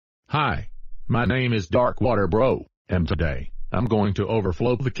Hi, my name is Darkwater Bro, and today, I'm going to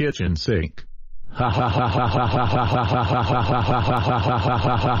overflow the kitchen sink. Ha ha ha ha ha ha ha ha ha ha ha ha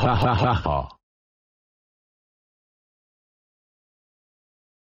ha ha ha ha.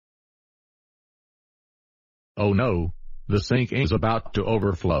 Oh no, the sink is about to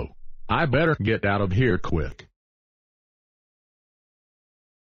overflow. I better get out of here quick.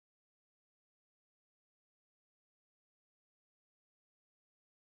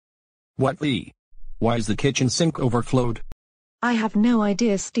 What the? Why is the kitchen sink overflowed? I have no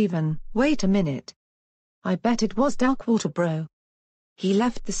idea, Steven. Wait a minute. I bet it was Darkwater Bro. He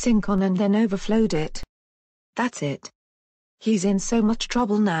left the sink on and then overflowed it. That's it. He's in so much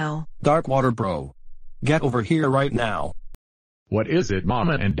trouble now. Darkwater Bro. Get over here right now. What is it,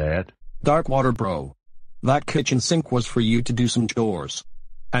 Mama and Dad? Darkwater Bro. That kitchen sink was for you to do some chores.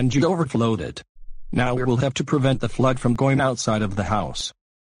 And you overflowed it. Now we will have to prevent the flood from going outside of the house.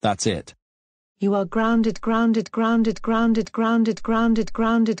 That's it. You are grounded for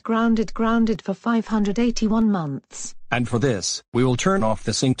 581 months. And for this, we will turn off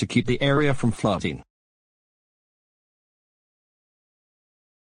the sink to keep the area from flooding.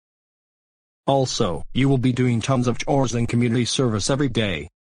 Also, you will be doing tons of chores and community service every day.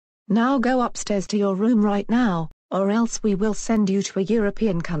 Now go upstairs to your room right now, or else we will send you to a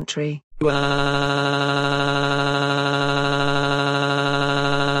European country.